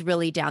is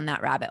really down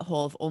that rabbit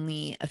hole of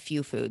only a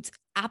few foods,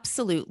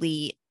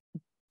 absolutely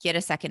get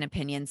a second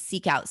opinion,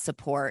 seek out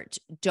support.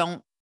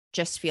 Don't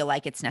just feel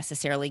like it's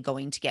necessarily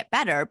going to get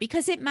better,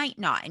 because it might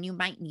not. And you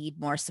might need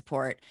more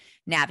support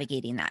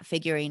navigating that,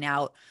 figuring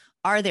out,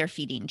 are there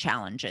feeding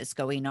challenges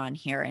going on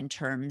here in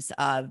terms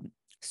of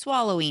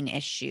swallowing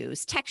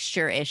issues,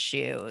 texture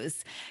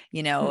issues?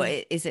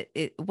 Mm. Is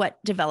it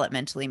what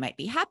developmentally might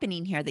be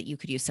happening here that you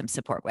could use some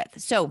support with?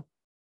 So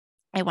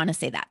I want to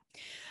say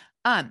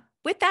that.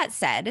 With that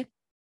said,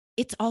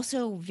 it's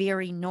also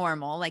very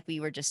normal, like we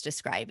were just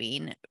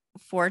describing,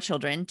 for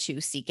children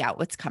to seek out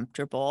what's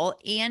comfortable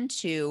and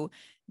to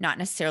not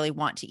necessarily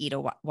want to eat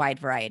a wide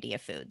variety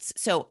of foods.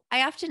 So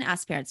I often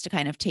ask parents to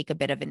kind of take a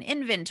bit of an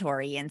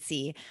inventory and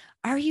see,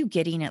 are you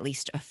getting at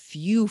least a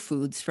few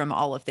foods from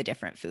all of the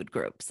different food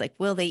groups? Like,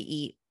 will they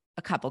eat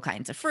a couple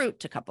kinds of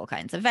fruit, a couple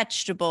kinds of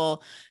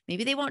vegetable?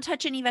 Maybe they won't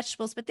touch any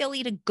vegetables, but they'll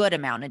eat a good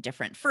amount of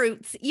different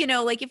fruits.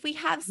 Like if we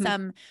have Mhm.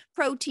 some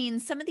protein,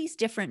 some of these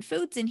different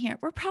foods in here,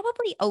 we're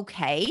probably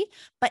okay.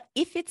 But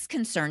if it's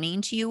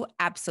concerning to you,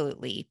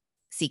 absolutely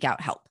seek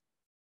out help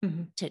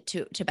Mhm.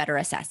 to better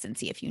assess and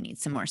see if you need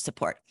some more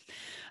support.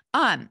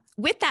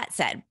 With that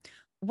said,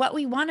 what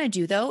we want to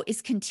do though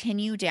is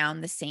continue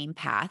down the same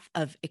path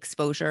of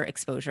exposure,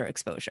 exposure,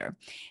 exposure.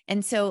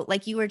 And so,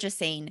 like you were just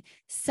saying,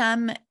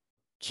 some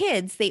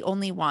kids, they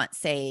only want,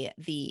 say,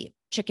 the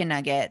chicken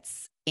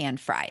nuggets and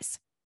fries.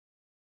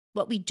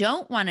 What we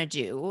don't want to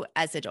do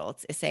as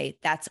adults is say,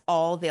 that's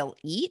all they'll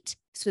eat,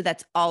 so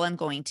that's all I'm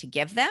going to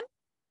give them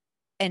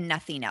and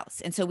nothing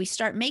else. And so we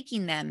start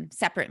making them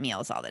separate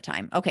meals all the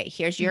time. Okay,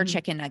 here's your Mhm.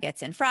 chicken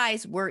nuggets and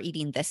fries. We're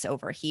eating this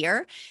over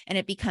here. And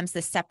it becomes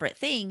this separate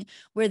thing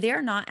where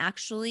they're not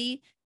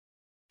actually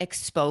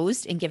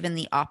exposed and given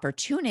the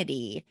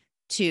opportunity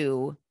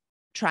to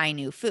try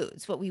new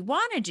foods. What we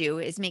want to do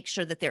is make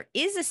sure that there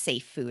is a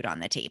safe food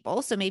on the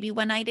table. So maybe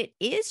one night it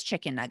is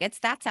chicken nuggets,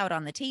 that's out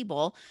on the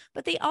table,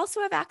 but they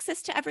also have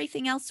access to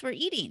everything else we're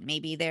eating.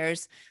 Maybe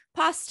there's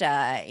pasta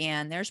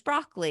and there's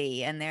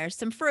broccoli and there's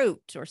some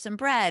fruit or some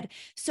bread.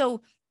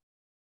 So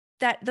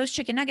that those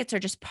chicken nuggets are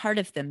just part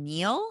of the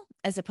meal,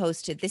 as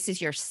opposed to this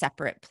is your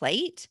separate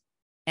plate.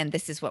 and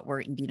this is what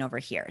we're eating over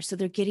here. So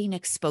they're getting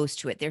exposed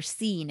to it. They're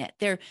seeing it.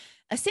 They're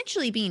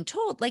essentially being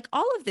told, like,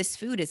 all of this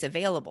food is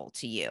available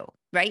to you,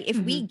 right? If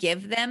we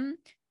give them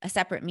a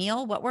separate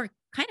meal, what we're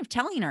kind of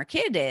telling our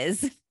kid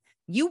is,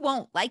 you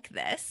won't like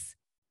this.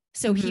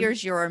 So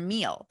here's your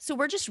meal. So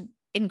we're just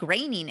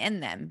ingraining in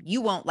them,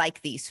 you won't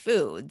like these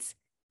foods.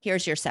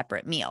 Here's your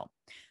separate meal.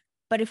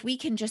 But if we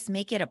can just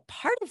make it a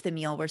part of the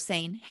meal, we're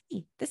saying,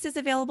 hey, this is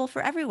available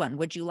for everyone.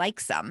 Would you like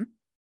some?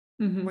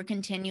 We're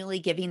continually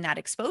giving that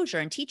exposure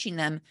and teaching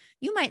them,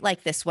 you might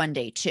like this one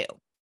day too.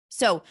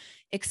 So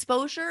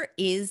exposure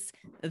is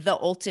the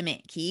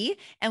ultimate key.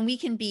 And we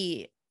can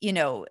be,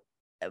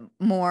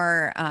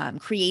 more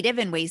creative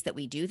in ways that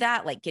we do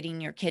that, like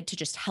getting your kid to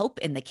just help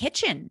in the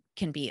kitchen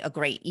can be a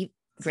great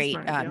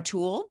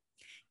tool,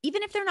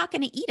 even if they're not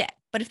going to eat it.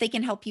 But if they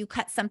can help you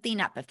cut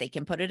something up, if they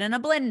can put it in a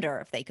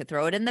blender, if they could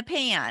throw it in the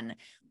pan,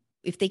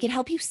 if they could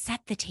help you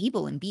set the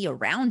table and be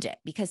around it,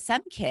 because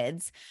some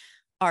kids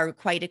are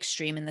quite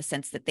extreme in the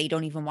sense that they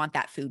don't even want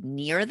that food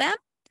near them.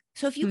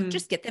 So if you could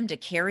just get them to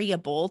carry a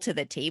bowl to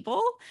the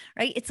table,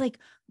 right? It's like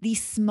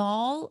these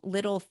small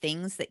little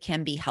things that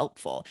can be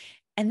helpful.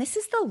 And this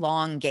is the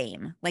long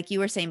game. Like you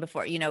were saying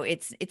before,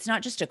 it's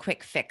not just a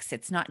quick fix.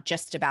 It's not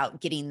just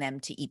about getting them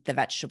to eat the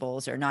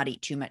vegetables or not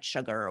eat too much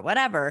sugar or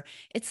whatever.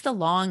 It's the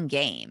long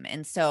game.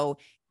 And so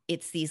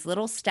it's these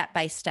little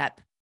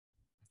step-by-step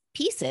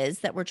pieces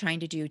that we're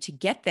trying to do to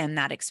get them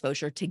that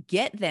exposure, to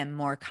get them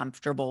more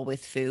comfortable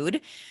with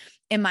food.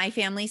 In my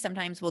family,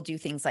 sometimes we'll do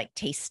things like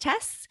taste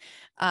tests.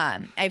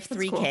 I have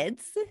three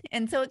kids,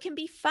 and so it can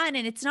be fun,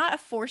 and it's not a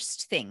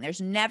forced thing.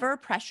 There's never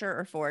pressure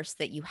or force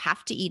that you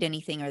have to eat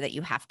anything or that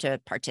you have to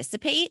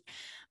participate,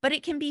 but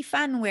it can be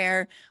fun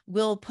where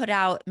we'll put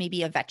out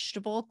maybe a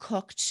vegetable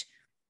cooked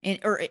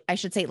or I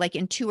should say like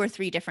in 2 or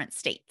 3 different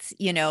states.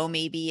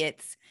 Maybe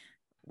it's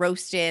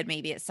roasted,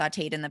 maybe it's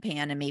sauteed in the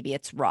pan, and maybe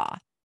it's raw.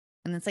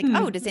 And it's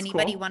like, does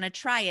anybody want to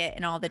try it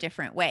in all the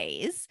different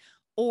ways?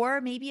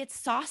 Or maybe it's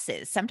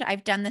sauces. Sometimes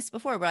I've done this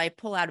before where I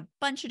pull out a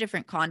bunch of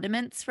different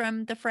condiments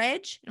from the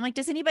fridge. I'm like,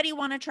 does anybody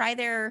want to try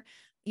their,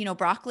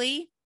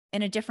 broccoli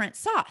in a different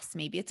sauce?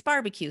 Maybe it's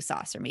barbecue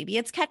sauce, or maybe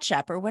it's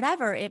ketchup or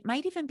whatever. It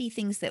might even be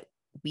things that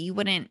we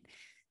wouldn't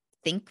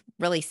think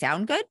really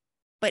sound good,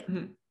 but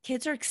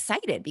kids are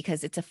excited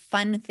because it's a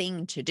fun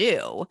thing to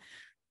do.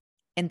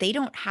 And they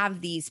don't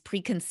have these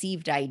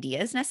preconceived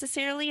ideas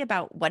necessarily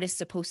about what is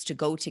supposed to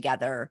go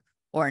together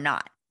or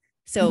not.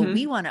 So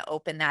we want to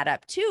open that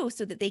up too,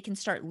 so that they can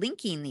start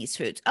linking these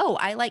foods. Oh,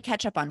 I like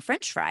ketchup on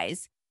French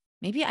fries.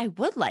 Maybe I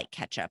would like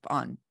ketchup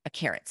on a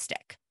carrot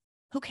stick.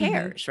 Who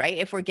cares, right?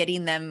 If we're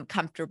getting them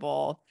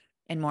comfortable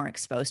and more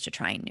exposed to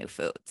trying new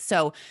foods.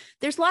 So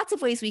there's lots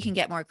of ways we can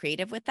get more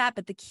creative with that.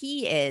 But the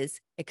key is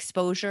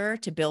exposure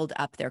to build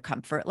up their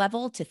comfort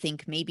level, to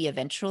think maybe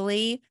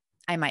eventually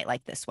I might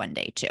like this one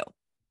day too.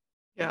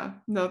 Yeah,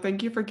 no,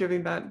 thank you for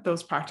giving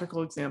those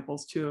practical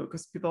examples too,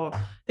 because people,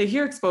 they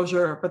hear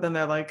exposure, but then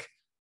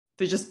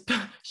they just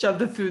shove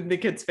the food in the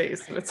kid's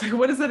face. And it's like,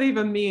 what does that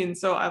even mean?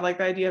 So I like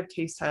the idea of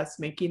taste tests,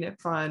 making it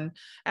fun,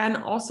 and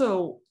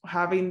also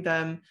having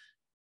them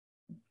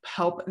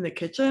help in the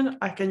kitchen.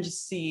 I can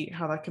just see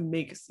how that can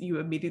make you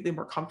immediately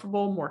more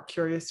comfortable, more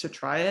curious to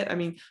try it. I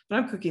mean,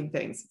 when I'm cooking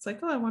things, it's like,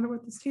 oh, I wonder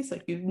what this tastes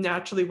like. You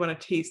naturally want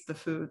to taste the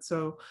food.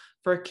 So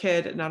for a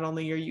kid, not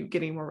only are you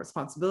getting more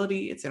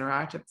responsibility, it's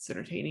interactive, it's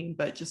entertaining,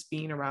 but just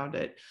being around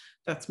it,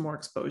 that's more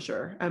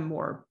exposure and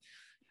more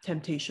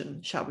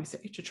temptation, shall we say,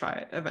 to try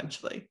it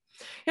eventually.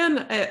 And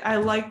I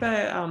like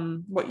that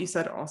what you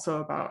said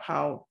also about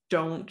how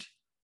don't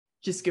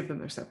just give them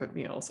their separate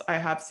meals. I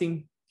have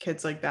seen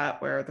kids like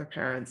that where their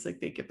parents, like,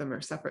 they give them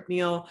their separate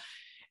meal.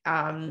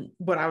 When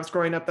I was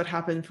growing up, that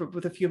happened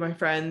with a few of my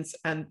friends,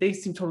 and they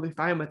seemed totally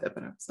fine with it.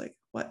 But I was like,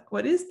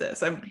 what is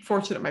this? I'm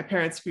fortunate my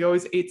parents, we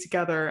always ate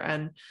together,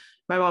 and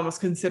my mom was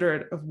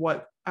considerate of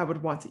what I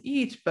would want to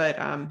eat,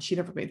 but she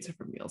never made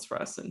separate meals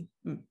for us. And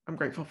I'm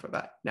grateful for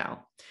that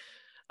now.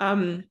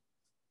 I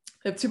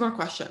have 2 more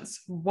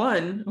questions.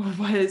 One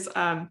was,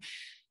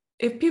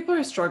 if people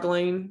are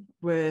struggling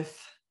with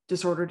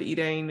disordered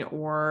eating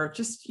or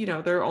just,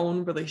 their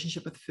own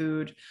relationship with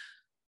food,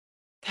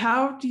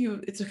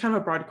 it's a kind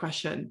of a broad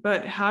question,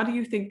 but how do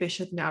you think they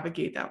should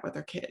navigate that with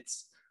their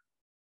kids?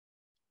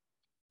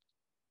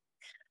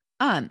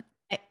 I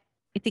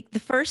think the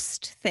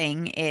first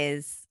thing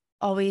is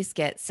always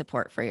get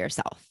support for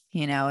yourself.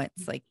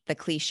 It's like the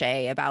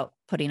cliche about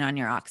putting on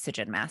your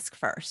oxygen mask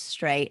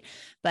first, right?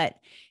 But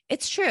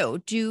it's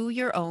true. Do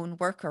your own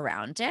work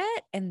around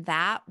it, and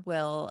that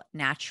will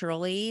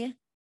naturally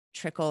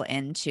trickle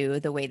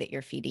into the way that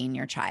you're feeding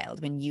your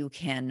child. When you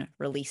can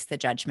release the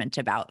judgment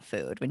about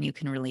food, when you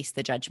can release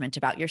the judgment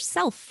about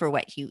yourself for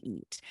what you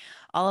eat,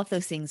 all of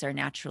those things are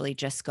naturally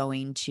just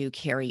going to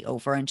carry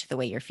over into the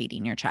way you're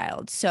feeding your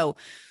child. So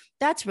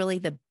that's really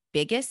the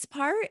biggest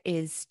part,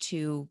 is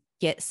to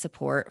get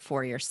support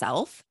for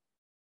yourself.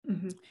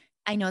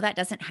 I know that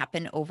doesn't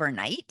happen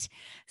overnight.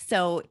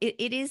 So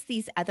it is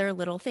these other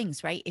little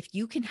things, right? If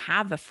you can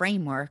have a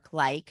framework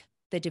like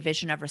the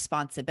division of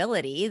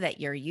responsibility that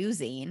you're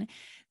using,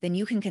 then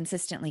you can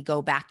consistently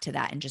go back to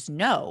that and just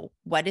know,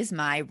 what is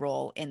my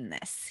role in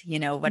this?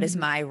 What is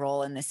my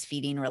role in this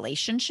feeding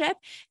relationship?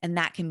 And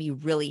that can be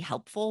really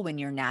helpful when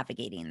you're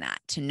navigating that,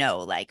 to know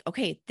like,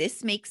 okay,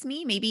 this makes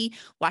me, maybe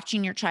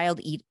watching your child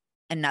eat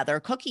another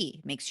cookie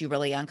makes you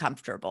really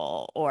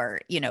uncomfortable, or,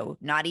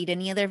 not eat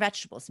any of their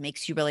vegetables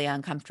makes you really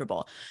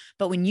uncomfortable.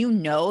 But when you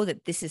know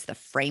that this is the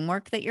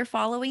framework that you're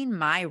following,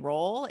 my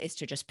role is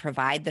to just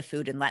provide the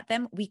food and let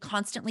them, we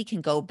constantly can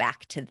go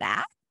back to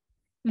that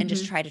and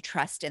just try to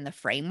trust in the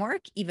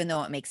framework, even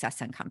though it makes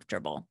us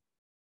uncomfortable.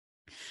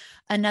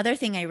 Another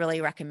thing I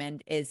really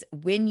recommend is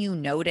when you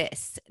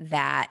notice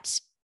that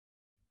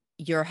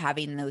you're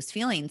having those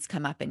feelings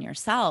come up in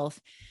yourself,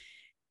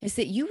 is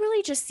that you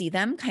really just see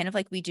them kind of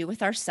like we do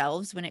with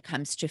ourselves when it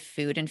comes to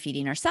food and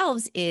feeding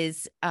ourselves,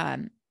 is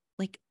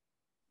like,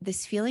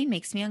 this feeling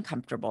makes me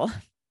uncomfortable.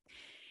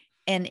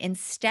 And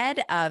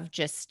instead of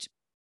just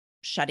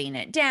shutting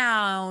it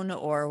down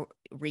or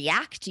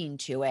reacting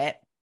to it,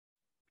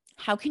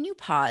 how can you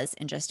pause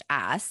and just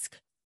ask,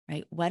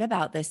 right? What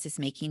about this is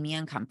making me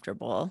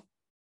uncomfortable?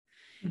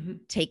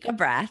 Take a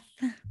breath,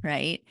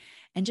 right?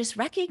 And just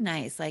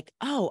recognize like,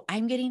 oh,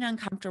 I'm getting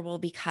uncomfortable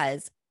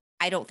because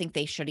I don't think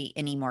they should eat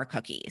any more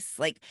cookies.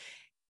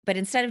 But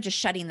instead of just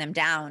shutting them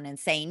down and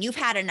saying, you've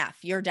had enough,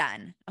 you're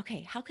done.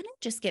 Okay, how can I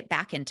just get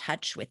back in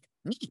touch with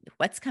me?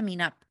 What's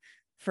coming up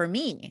for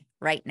me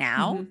right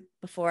now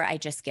before I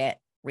just get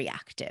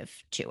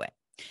reactive to it?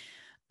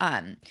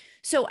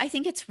 So I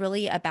think it's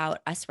really about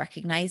us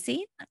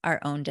recognizing our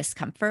own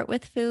discomfort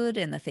with food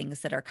and the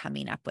things that are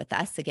coming up with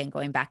us. Again,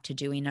 going back to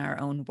doing our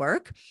own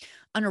work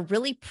on a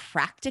really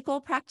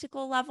practical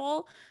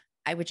level.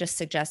 I would just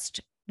suggest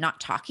not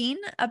talking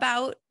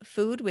about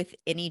food with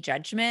any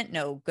judgment.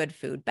 No good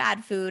food,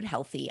 bad food,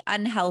 healthy,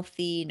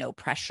 unhealthy, no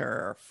pressure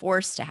or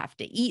force to have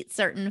to eat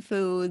certain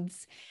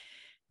foods.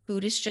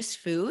 Food is just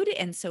food.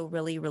 And so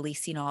really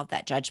releasing all of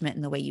that judgment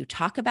in the way you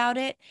talk about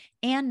it,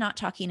 and not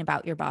talking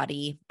about your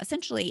body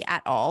essentially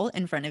at all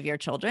in front of your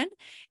children.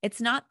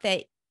 It's not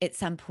that at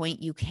some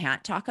point you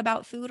can't talk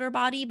about food or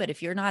body, but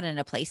if you're not in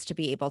a place to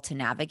be able to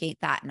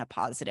navigate that in a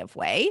positive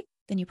way,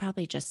 then you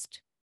probably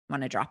just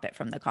want to drop it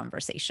from the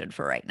conversation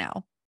for right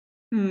now.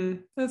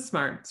 That's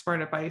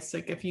smart advice.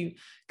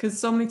 Because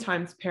so many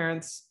times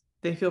parents,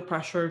 they feel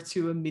pressure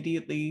to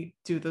immediately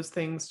do those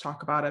things,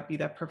 talk about it, be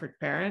that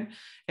perfect parent.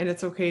 And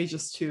it's okay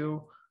just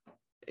to,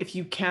 if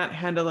you can't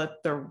handle it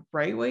the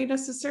right way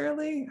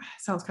necessarily,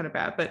 sounds kind of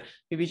bad, but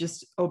maybe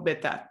just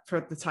omit that for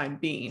the time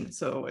being,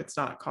 so it's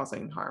not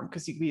causing harm,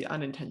 because you could be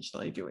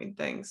unintentionally doing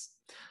things.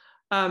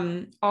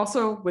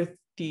 Also with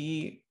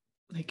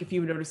if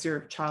you notice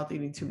your child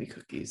eating too many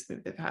cookies,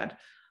 maybe they've had,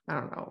 I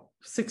don't know,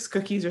 6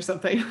 cookies or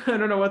something. I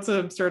don't know what's an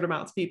absurd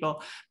amount of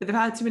people, but they've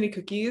had too many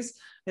cookies.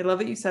 I love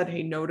that you said,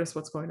 hey, notice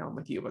what's going on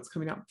with you, what's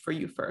coming up for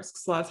you first.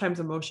 Because a lot of times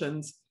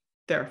emotions,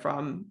 they're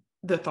from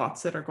the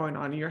thoughts that are going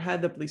on in your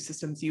head, the belief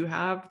systems you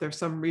have. There's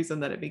some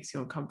reason that it makes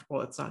you uncomfortable.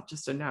 It's not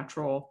just a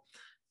natural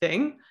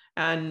thing.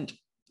 And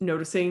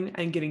noticing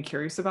and getting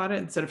curious about it,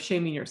 instead of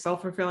shaming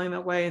yourself for feeling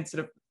that way,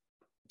 instead of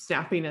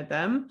snapping at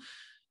them,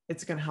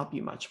 it's going to help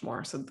you much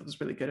more. So that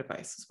was really good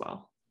advice as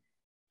well.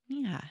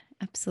 Yeah,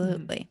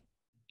 absolutely.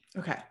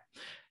 Okay.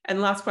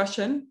 And last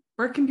question,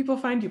 where can people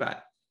find you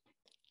at?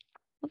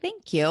 Well,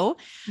 thank you.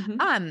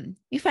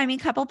 You find me a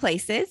couple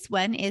places.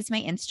 One is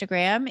my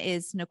Instagram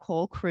is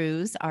Nicole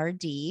Cruz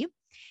RD.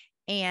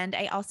 And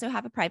I also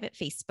have a private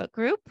Facebook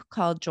group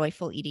called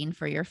Joyful Eating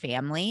for Your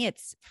Family.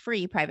 It's a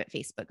free private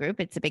Facebook group.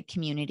 It's a big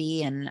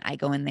community, and I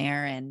go in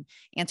there and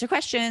answer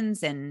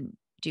questions and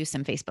do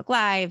some Facebook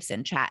Lives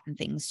and chat and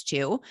things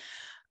too.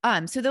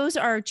 So those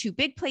are 2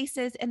 big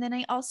places. And then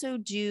I also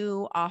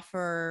do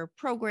offer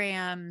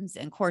programs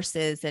and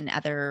courses and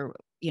other,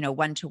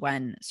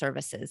 one-to-one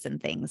services and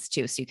things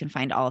too. So you can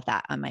find all of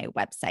that on my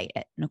website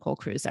at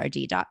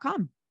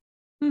NicoleCruzRD.com.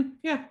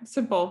 Yeah,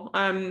 simple.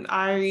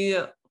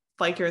 I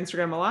like your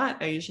Instagram a lot.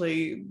 I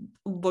usually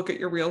look at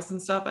your reels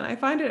and stuff, and I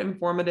find it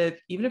informative,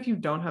 even if you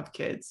don't have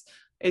kids.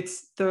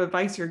 It's the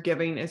advice you're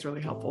giving is really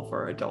helpful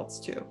for adults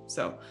too.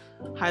 So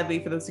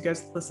for those of you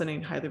guys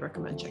listening, highly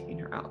recommend checking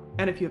her out.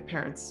 And if you have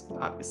parents,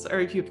 obviously,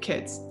 or if you have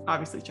kids,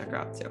 obviously check her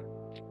out too.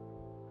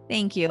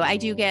 Thank you. I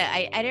do get,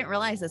 I didn't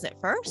realize this at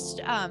first,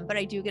 but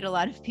I do get a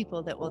lot of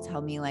people that will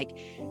tell me like,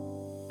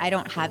 I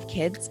don't have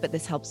kids, but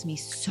this helps me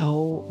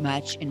so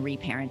much in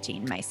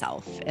reparenting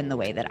myself in the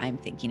way that I'm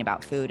thinking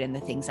about food and the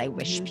things I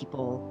wish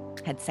people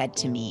had said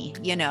to me,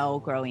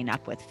 growing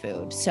up with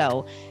food.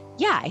 So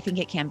yeah, I think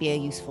it can be a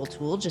useful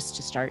tool just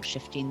to start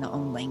shifting the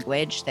own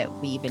language that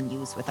we even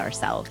use with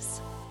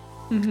ourselves.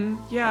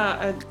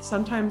 Yeah. And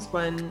sometimes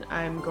when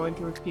I'm going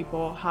through with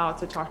people how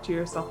to talk to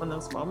yourself in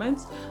those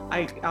moments,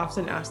 I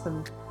often ask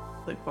them,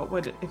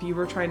 if you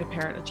were trying to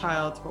parent a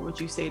child, what would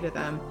you say to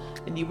them?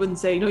 And you wouldn't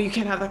say, no, you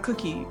can't have that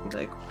cookie. You'd be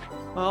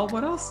like, well,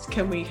 what else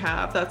can we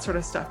have? That sort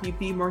of stuff. You'd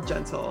be more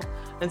gentle.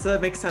 And so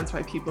that makes sense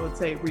why people would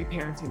say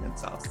reparenting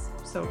themselves.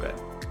 So good.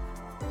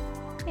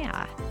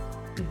 Yeah.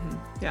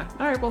 Yeah.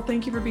 All right. Well,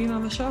 thank you for being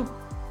on the show.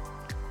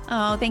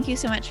 Oh, thank you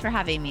so much for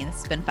having me. This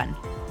has been fun.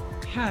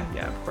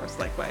 Yeah, of course.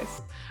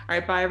 Likewise. All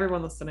right. Bye,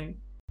 everyone listening.